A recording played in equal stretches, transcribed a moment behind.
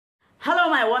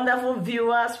Hello my wonderful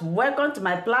viewers, welcome to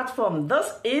my platform.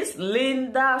 This is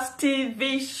Linda's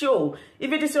TV show.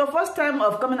 If it is your first time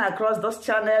of coming across this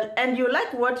channel and you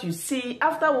like what you see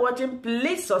after watching,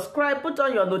 please subscribe, put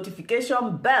on your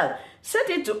notification bell, set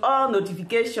it to all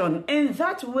notification. In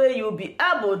that way you'll be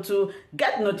able to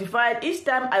get notified each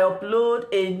time I upload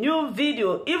a new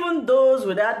video, even those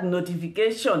without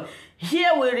notification.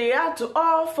 Here we react to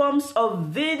all forms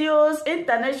of videos,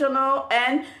 international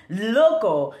and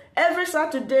local. Every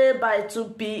Saturday by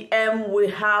 2 p.m. we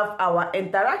have our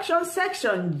interaction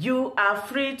section. You are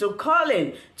free to call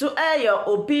in to air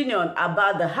your opinion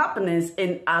about the happenings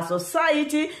in our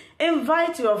society.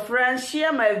 Invite your friends,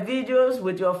 share my videos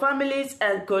with your families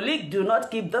and colleagues. Do not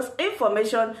keep this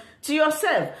information to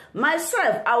yourself.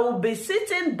 Myself, I will be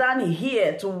sitting down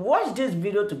here to watch this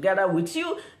video together with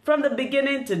you from the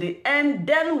beginning to the end.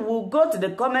 Then we'll go to the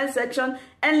comment section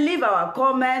and leave our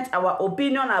comment, our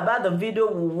opinion about the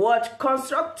video we watch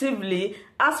constructively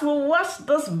as we watch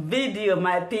this video,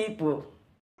 my people.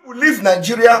 We leave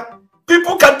Nigeria,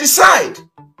 people can decide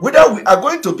whether we are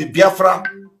going to be Biafra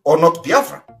or not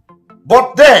Biafra.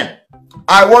 But then,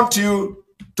 I want you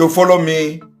to follow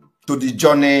me to the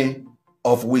journey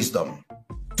of wisdom.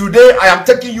 Today, I am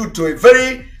taking you to a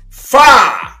very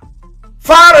far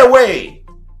away,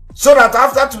 so that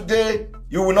after today,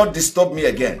 you will not disturb me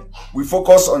again. We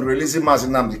focus on releasing Mazi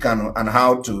Nnamdi Kanu and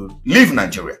how to leave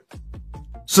Nigeria.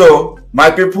 So,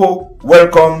 my people,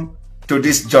 welcome to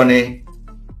this journey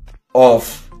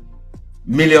of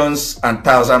millions and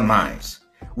thousand miles.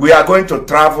 We are going to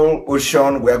travel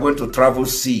ocean, we are going to travel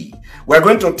sea. We are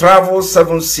going to travel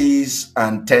 7 seas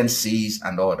and 10 seas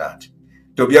and all that,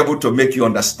 to be able to make you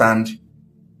understand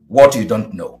what you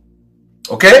don't know.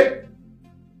 Okay?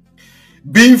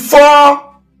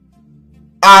 Before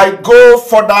I go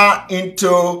further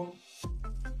into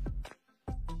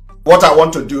what I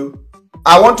want to do,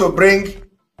 I want to bring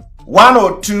 1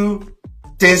 or 2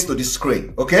 things to the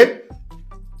screen. Okay?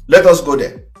 Let us go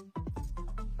there.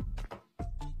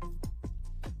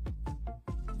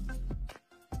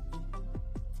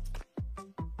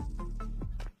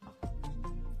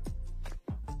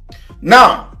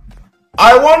 Now,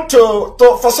 I want to,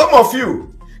 for some of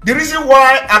you, the reason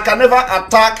why I can never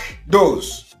attack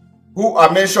those who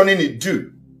are mentioning it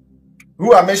do,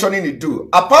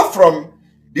 apart from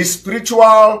the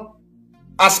spiritual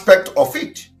aspect of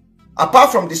it,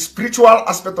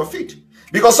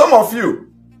 because some of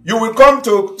you, you will come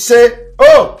to say,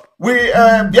 oh,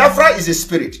 Biafra is a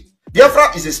spirit.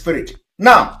 Biafra is a spirit.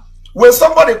 Now, when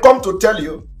somebody come to tell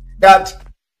you that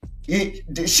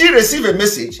she received a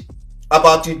message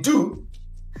about Idu,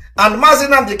 and Mazi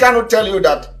Nnamdi Kanu tell you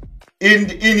that in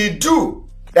Idu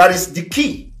there is the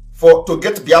key to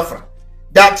get Biafra,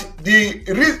 that the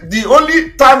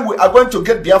only time we are going to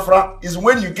get Biafra is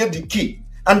when you get the key,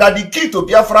 and that the key to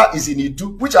Biafra is in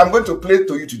Idu, which I'm going to play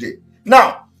to you today.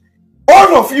 Now,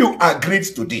 all of you agreed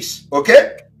to this,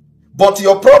 okay? But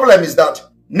your problem is that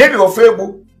Nelly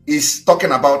Ofebu is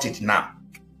talking about it now,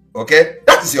 okay?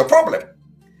 That is your problem.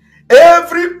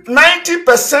 Every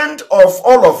 90% of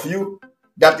all of you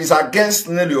that is against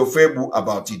Nelly Ofebu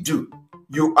about Idu,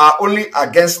 you are only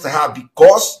against her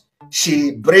because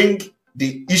she bring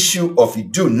the issue of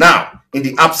Idu now in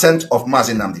the absence of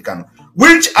Mazi Nnamdi Kanu,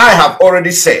 which I have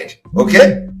already said,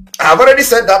 okay? I have already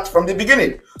said that from the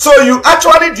beginning. So you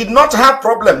actually did not have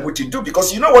problem with Idu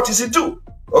because you know what is Idu,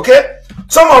 okay?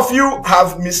 Some of you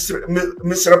have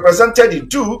misrepresented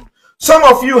Idu. Some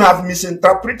of you have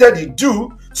misinterpreted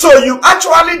Idu. So you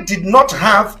actually did not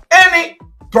have any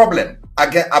problem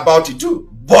again about Idu.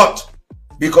 But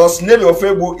because Nelly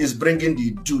Ofebu is bringing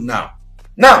the Idu now.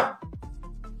 Now,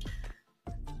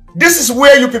 this is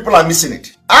where you people are missing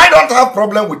it. I don't have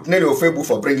problem with Nelly Ofebu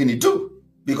for bringing Idu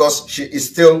because she is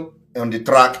still on the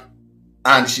track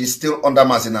and she's still under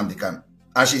Mazi Nnamdi Kanu.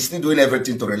 And she's still doing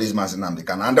everything to release Mazi Nnamdi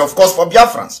Kanu. And of course for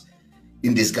Biafrans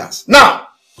in this gas. Now,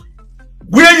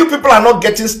 where you people are not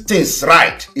getting things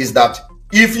right is that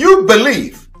if you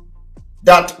believe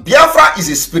that Biafra is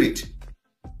a spirit,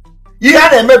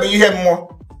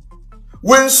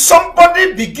 when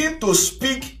somebody begin to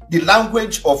speak the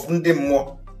language of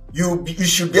Ndemo, you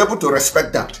should be able to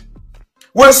respect that.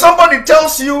 When somebody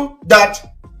tells you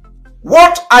that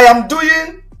what I am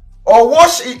doing or what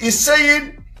she is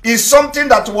saying is something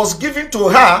that was given to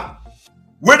her,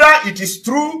 whether it is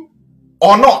true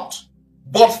or not,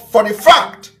 but for the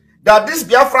fact that this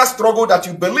Biafra struggle that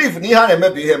you believe in, you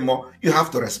have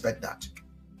to respect that.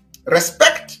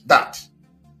 Respect that.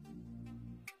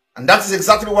 And that is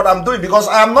exactly what I'm doing because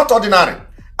I am not ordinary.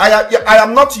 I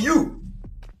am not you.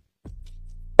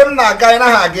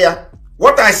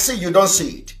 What I see, you don't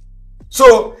see it.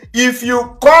 So if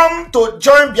you come to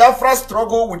join Biafra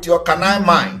struggle with your canal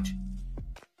mind,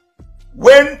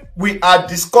 when we are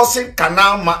discussing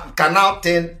canal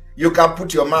thing, you can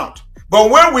put your mouth.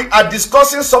 But when we are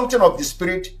discussing something of the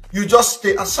spirit, you just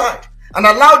stay aside and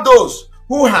allow those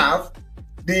who have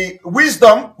the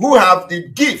wisdom, who have the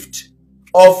gift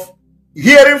of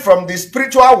hearing from the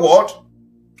spiritual world,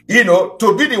 you know,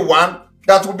 to be the one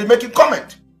that will be making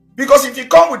comment. Because if you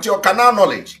come with your carnal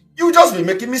knowledge, you just be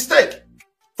making mistake.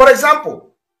 For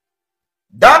example,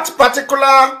 that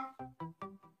particular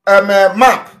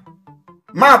map,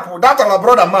 that our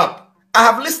brother map, I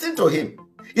have listened to him.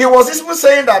 He was even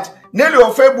saying that Nelly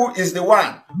Ofebu is the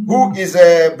one who is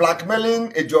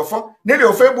blackmailing a Jofo. Nelly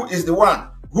Ofebu is the one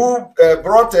who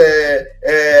brought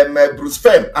Bruce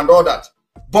Femme and all that.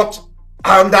 But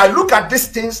and I look at these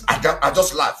things, I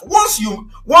just laugh. Once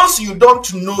you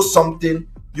don't know something,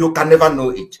 you can never know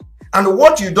it. And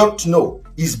what you don't know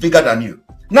is bigger than you.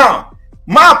 Now,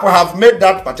 Map have made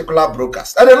that particular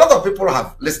broadcast, and a lot of people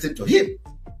have listened to him.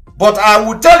 But I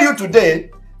will tell you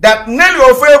today that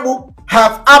Nelly Ofebu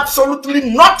have absolutely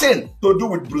nothing to do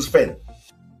with Bruce Femme.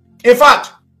 In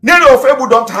fact, Nelly Ofebu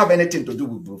don't have anything to do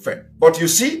with Bruce Femme. But you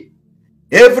see,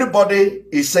 everybody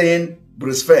is saying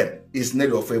Bruce Femme is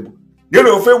Nelly Ofebu. Nelly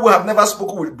Ofebu have never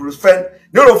spoken with Bruce Femme.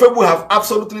 Nelly Ofebu have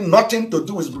absolutely nothing to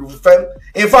do with Bruce Femme.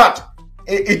 In fact,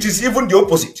 it is even the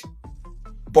opposite.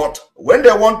 But when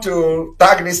they want to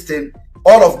tag this thing,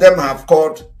 all of them have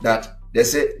called that. They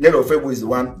say Nelly Ofebu is the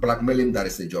one blackmailing that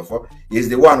is the Jofo. He is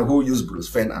the one who used Bruce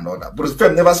Femme and all that. Bruce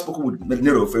Femme never spoken with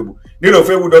Nelly Ofebu. Nelly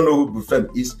Ofebu don't know who Bruce Femme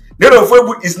is. Nelly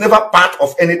Ofebu is never part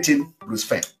of anything Bruce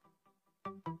Femme.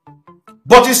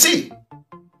 But you see,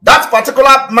 that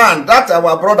particular man, that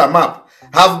our brother Map,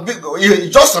 he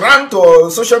just ran to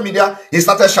social media. He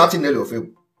started shouting Nelly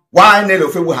Ofebu. Why Nelly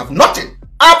Ofebu have nothing,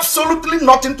 absolutely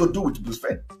nothing to do with Bruce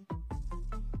Femme?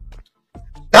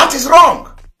 That is wrong.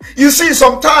 You see,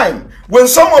 sometime when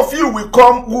some of you will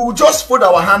come, we will just put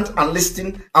our hand and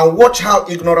listen and watch how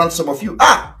ignorant some of you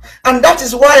are. And that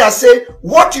is why I say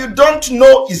what you don't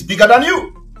know is bigger than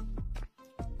you.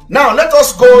 Now let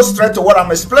us go straight to what I'm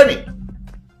explaining.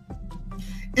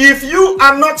 If you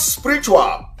are not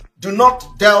spiritual, do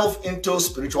not delve into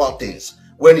spiritual things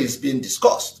when it's being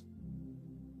discussed.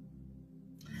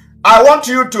 I want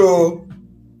you to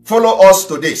follow us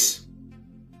to this.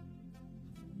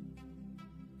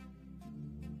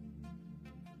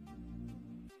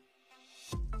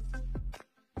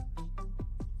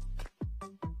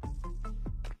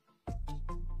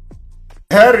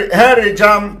 Harry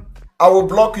Jam, I will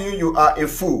block you. You are a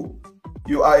fool.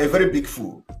 You are a very big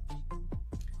fool.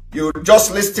 You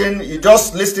just listen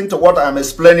to what I'm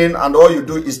explaining, and all you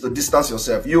do is to distance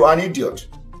yourself. You are an idiot.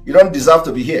 You don't deserve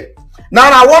to be here. Now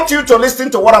I want you to listen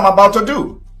to what I'm about to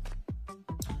do.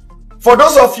 For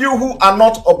those of you who are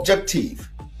not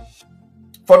objective,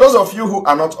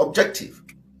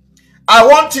 I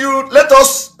want you, let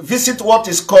us visit what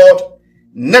is called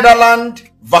Netherlands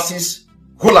versus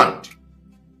Holland.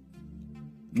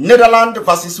 Netherlands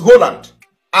versus Holland.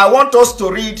 I want us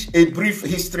to read a brief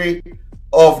history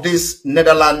of this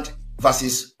Netherlands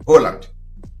versus Holland.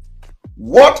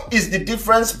 What is the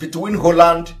difference between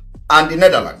Holland and the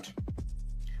Netherlands?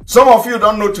 Some of you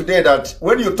don't know today that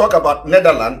when you talk about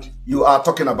Netherlands, you are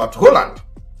talking about Holland.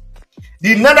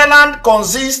 The Netherlands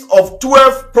consists of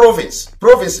 12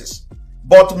 provinces,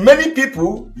 but many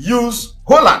people use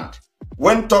Holland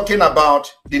when talking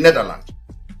about the Netherlands.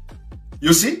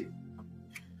 You see?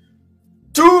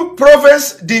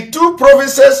 The two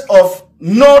provinces of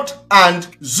Noord and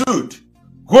Zuid,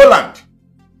 Holland,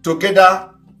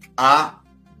 together are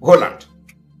Holland.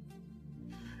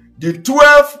 The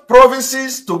 12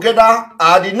 provinces together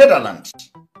are the Netherlands.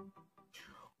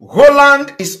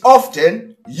 Holland is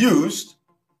often used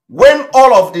when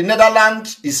all of the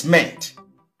Netherlands is meant.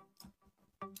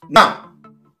 Now,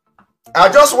 I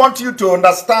just want you to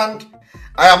understand,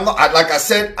 I am not, like I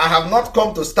said, I have not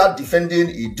come to start defending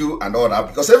Idu and all that,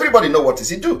 because everybody knows what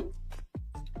is Idu.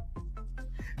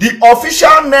 The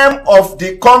official name of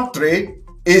the country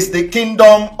is the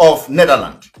Kingdom of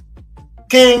Netherlands.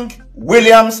 King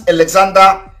Williams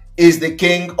Alexander is the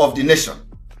king of the nation.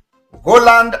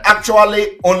 Holland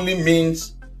actually only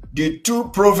means the two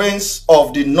provinces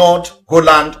of the North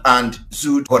Holland and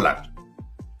Zuid Holland.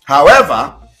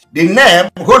 However, the name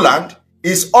Holland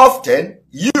is often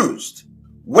used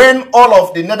when all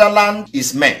of the Netherlands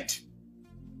is meant.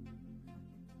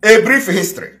 A brief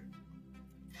history.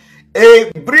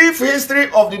 A brief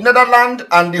history of the Netherlands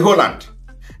and the Holland.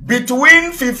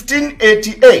 Between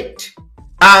 1588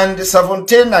 and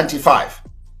 1795,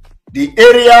 the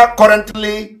area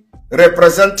currently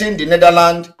representing the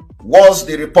Netherlands was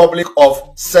the Republic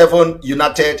of 7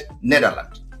 United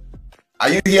Netherlands. Are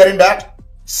you hearing that?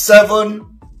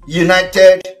 7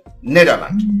 United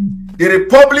Netherlands. The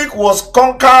Republic was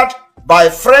conquered by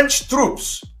French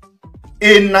troops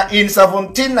in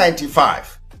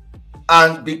 1795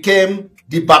 and became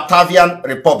the Batavian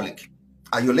Republic.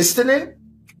 Are you listening?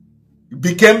 It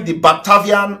became the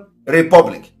Batavian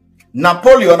Republic.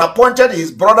 Napoleon appointed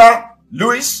his brother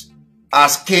Louis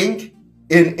as king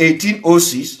in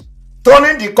 1806,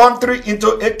 turning the country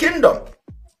into a kingdom.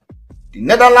 The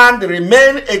Netherlands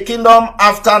remained a kingdom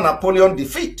after Napoleon's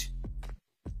defeat.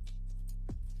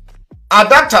 At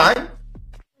that time,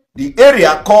 the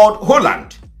area called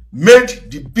Holland made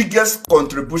the biggest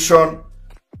contribution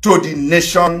to the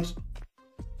nation's,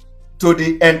 to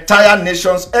the entire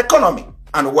nation's economy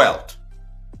and wealth.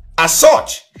 As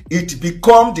such, it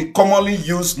became the commonly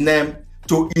used name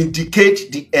to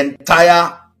indicate the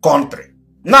entire country.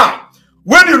 Now,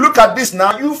 when you look at this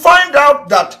now, you find out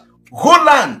that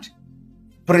Holland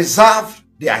preserved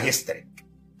their history.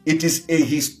 It is a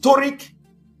historic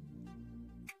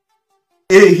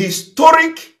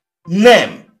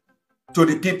name to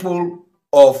the people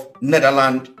of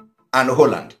Netherlands and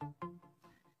Holland.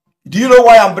 Do you know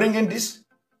why I'm bringing this?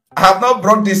 I have not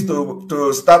brought this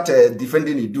to start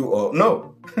defending Idu or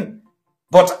no.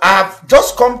 But I have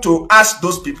just come to ask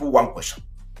those people one question.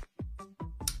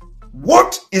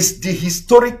 What is the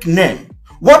historic name?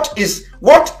 What is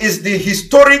the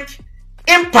historic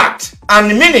impact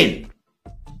and meaning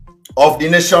of the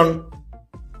nation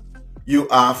you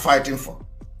are fighting for?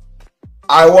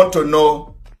 I want to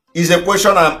know, is a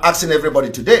question I'm asking everybody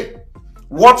today.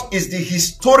 What is the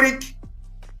historic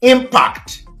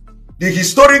impact, the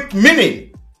historic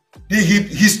meaning, the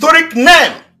historic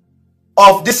name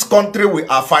of this country we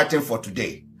are fighting for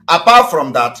today? Apart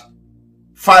from that,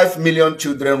 5 million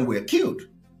children were killed.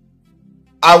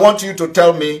 I want you to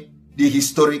tell me the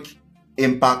historic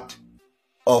impact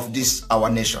of this, our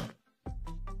nation.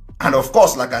 And of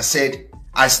course, like I said,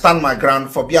 I stand my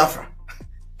ground for Biafra.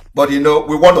 But you know,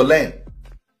 we want to learn.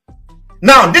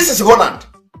 Now, this is Holland.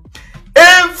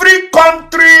 Every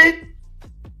country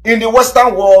in the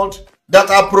Western world that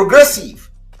are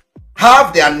progressive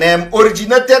have their name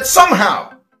originated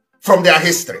somehow from their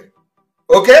history.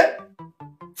 Okay?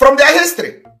 From their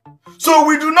history. So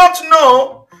we do not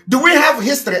know, do we have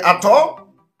history at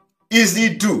all? Is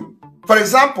it do? For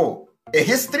example, a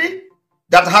history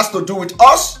that has to do with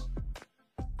us?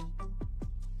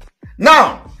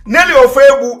 Now, Nelly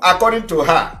Ofebu, according to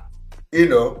her, you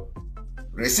know,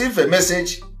 received a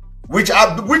message which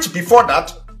before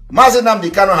that, Mazi Nnamdi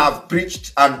Kanu have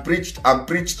preached and preached and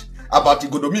preached about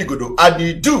Igodomigodo, and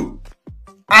they do.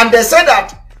 And they say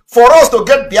that for us to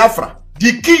get Biafra,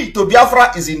 the key to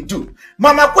Biafra is in do.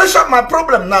 My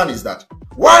problem now is that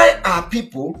why are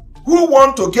people who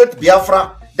want to get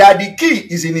Biafra that the key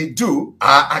is in Idu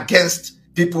are against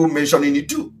people mentioning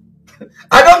Idu?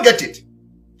 I don't get it.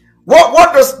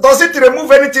 What does it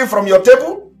remove anything from your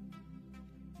table?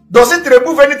 Does it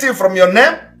remove anything from your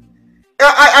name?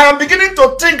 I am beginning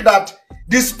to think that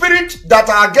the spirit that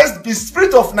are against the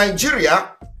spirit of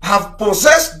Nigeria have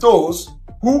possessed those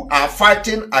who are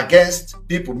fighting against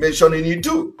people mentioning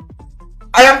Idu.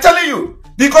 I am telling you,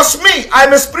 because me,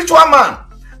 I'm a spiritual man.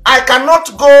 I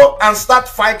cannot go and start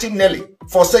fighting Nelly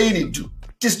for saying Idu.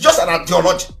 It is just an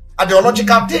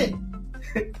ideological thing.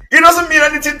 It doesn't mean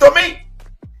anything to me.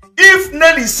 If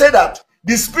Nelly said that,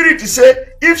 the spirit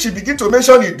said, if she begin to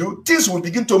mention Idu, things will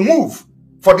begin to move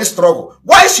for this struggle.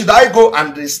 Why should I go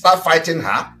and start fighting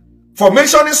her for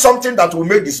mentioning something that will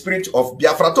make the spirit of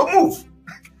Biafra to move?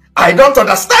 I don't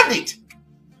understand it.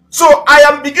 So I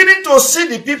am beginning to see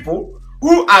the people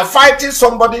who are fighting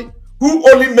somebody who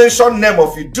only mention name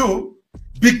of Idu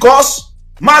because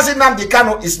Mazi Nnamdi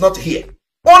Kanu is not here.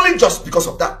 Only just because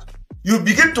of that. You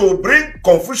begin to bring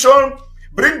confusion,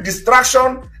 bring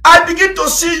distraction. I begin to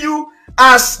see you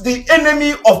as the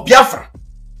enemy of Biafra.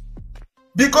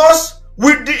 Because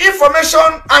with the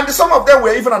information, and some of them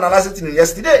were even analyzing it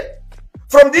yesterday.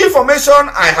 From the information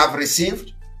I have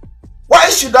received, why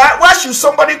should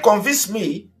somebody convince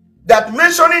me that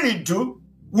mentioning Idu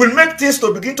will make things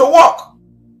to begin to work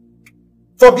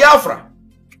for Biafra?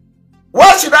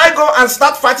 Why should I go and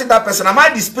start fighting that person? Am I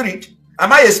the spirit?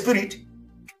 Am I a spirit?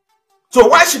 So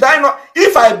why should I not?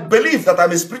 If I believe that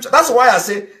I'm a spiritual, that's why I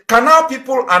say, Canal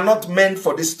people are not meant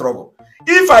for this struggle.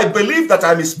 If I believe that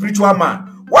I'm a spiritual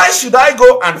man, why should I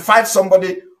go and fight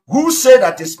somebody who said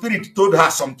that the spirit told her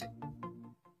something?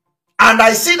 And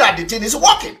I see that the thing is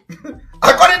working.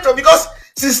 According to, because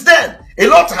since then, there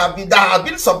have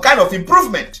been some kind of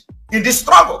improvement in this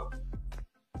struggle.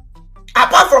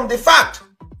 Apart from the fact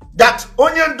that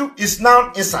Onyendu is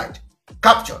now inside,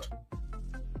 captured.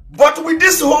 But with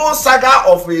this whole saga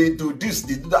of do this,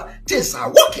 do that, things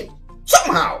are working.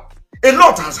 Somehow, a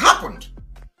lot has happened.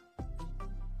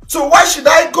 So why should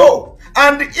I go?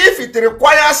 And if it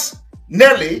requires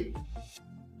Nelly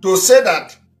to say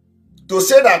that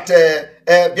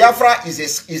Biafra is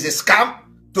a scam,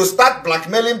 to start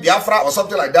blackmailing Biafra or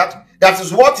something like that, that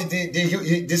is what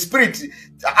the spirit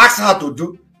asks her to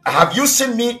do. Have you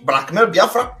seen me blackmail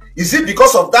Biafra? Is it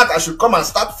because of that I should come and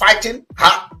start fighting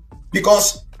her?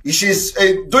 Because she's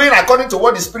doing according to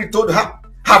what the spirit told her?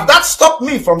 Have that stopped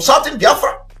me from shouting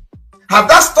Biafra? Have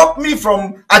that stopped me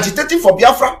from agitating for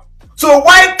Biafra? So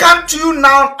why can't you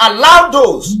now allow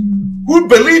those who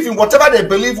believe in whatever they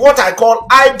believe, what I call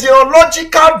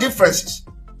ideological differences,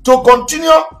 to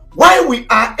continue while we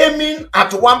are aiming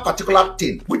at one particular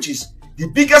thing, which is the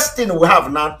biggest thing we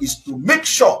have now, is to make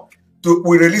sure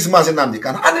we release Mazi Nnamdi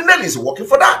Kanu, and the Nelly is working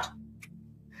for that.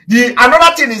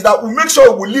 Another thing is that we make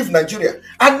sure we leave Nigeria,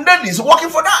 and Nelly is working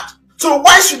for that. So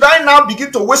why should I now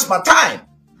begin to waste my time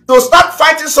to start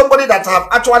fighting somebody that have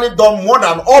actually done more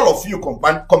than all of you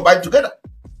combined together,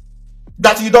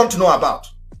 that you don't know about?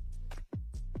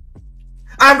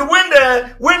 And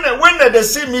when they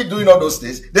see me doing all those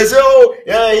things, they say, oh,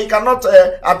 yeah, he cannot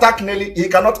attack Nelly.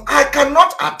 I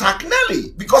cannot attack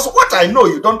Nelly, because what I know,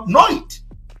 you don't know it.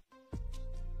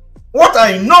 What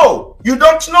I know, you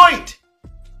don't know it.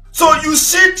 So you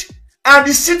sit, and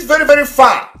you sit very, very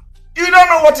far. You don't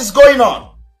know what is going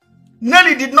on.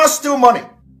 Nelly did not steal money.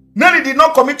 Nelly did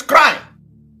not commit crime.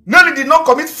 Nelly did not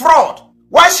commit fraud.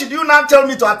 Why should you now tell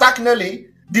me to attack Nelly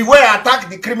the way I attack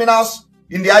the criminals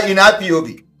in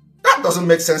IPOB? That doesn't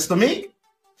make sense to me.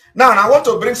 Now, I want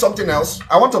to bring something else.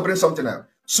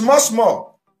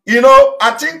 Small. You know,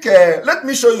 I think, let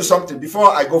me show you something before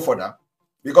I go further.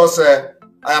 Because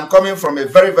I am coming from a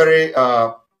very,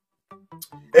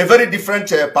 very different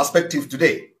perspective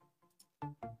today.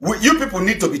 You people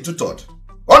need to be tutored.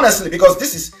 Honestly, because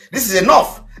this is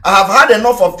enough. I have had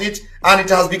enough of it, and it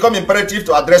has become imperative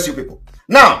to address you people.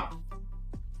 Now,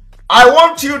 I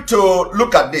want you to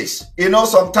look at this. You know,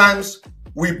 sometimes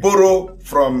we borrow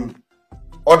from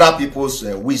other people's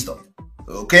wisdom.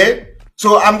 Okay?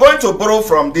 So I'm going to borrow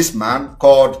from this man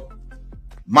called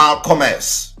Malcolm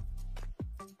X.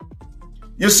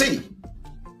 You see,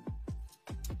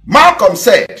 Malcolm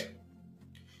said,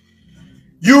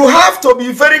 you have to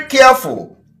be very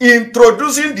careful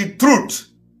introducing the truth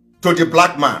to the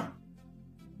black man.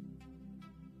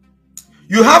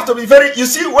 You have to be very, you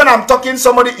see, when I'm talking,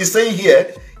 somebody is saying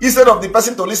here, instead of the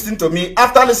person to listen to me,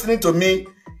 after listening to me,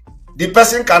 the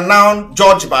person can now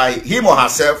judge by him or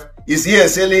herself, is here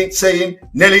saying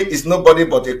Nelly is nobody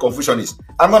but a Confucianist.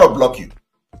 I'm going to block you.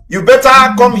 You better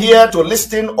come here to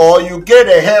listen, or you get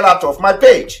the hell out of my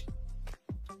page.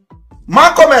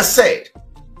 Malcolm has said,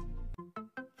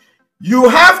 you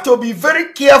have to be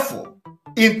very careful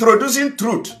introducing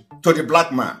truth to the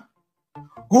black man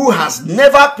who has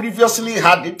never previously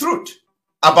had the truth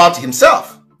about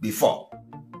himself before.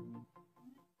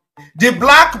 The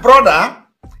black brother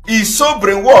is so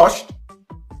brainwashed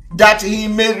that he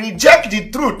may reject the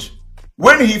truth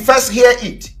when he first hears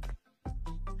it.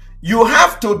 You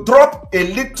have to drop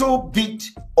a little bit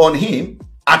on him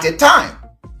at a time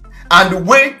and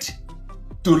wait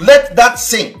to let that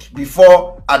sink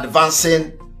before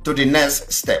advancing to the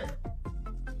next step.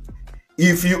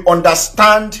 If you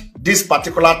understand this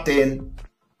particular thing,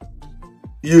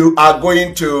 you are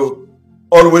going to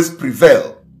always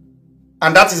prevail.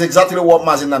 And that is exactly what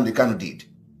Mazi Nnamdi Kanu did.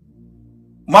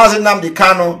 Mazi Nnamdi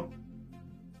Kanu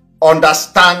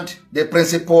understand the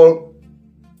principle,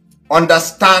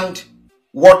 understand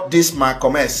what this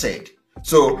Malcolm X said.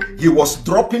 So he was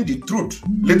dropping the truth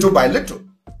little by little.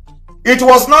 It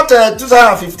was not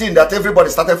 2015 that everybody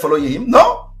started following him.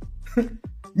 No.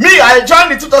 Me, I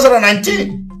joined in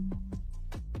 2019.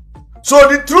 So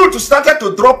the truth started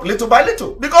to drop little by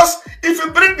little. Because if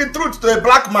you bring the truth to a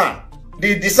black man,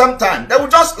 the same time, they will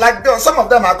just, like, some of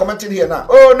them are commenting here now.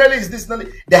 Oh, Nelly is this,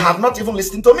 Nelly. They have not even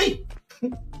listened to me.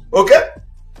 Okay?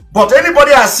 But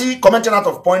anybody I see commenting out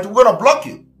of point, we're going to block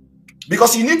you.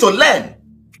 Because you need to learn.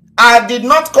 I did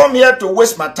not come here to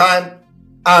waste my time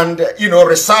and, you know,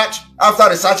 research after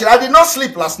researching. I did not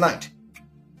sleep last night.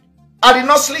 I did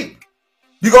not sleep.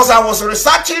 Because I was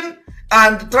researching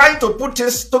and trying to put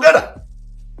things together.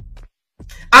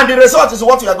 And the result is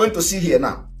what we are going to see here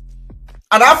now.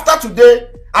 And after today,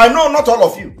 I know not all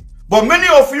of you, but many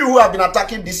of you who have been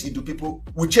attacking these Idu people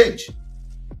will change.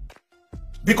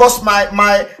 Because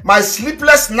my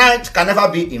sleepless night can never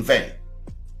be in vain.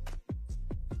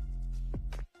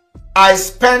 I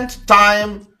spent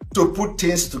time to put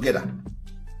things together.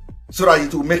 so that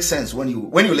it will make sense when you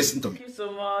listen to me. Thank you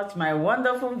so much, my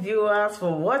wonderful viewers,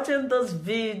 for watching this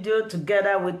video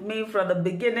together with me from the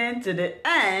beginning to the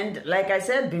end. Like I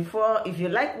said before, if you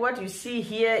like what you see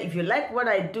here, if you like what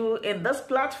I do in this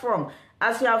platform,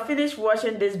 as you have finished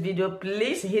watching this video,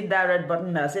 please hit that red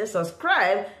button that says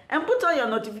subscribe and put on your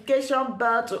notification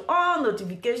bell to all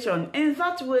notification. In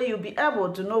that way, you'll be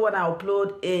able to know when I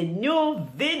upload a new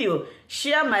video.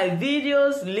 Share my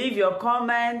videos, leave your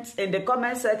comments in the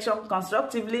comment section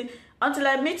constructively. Until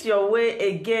I meet your way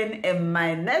again in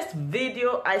my next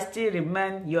video, I still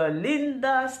remain your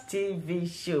Linda's TV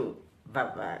show.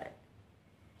 Bye-bye.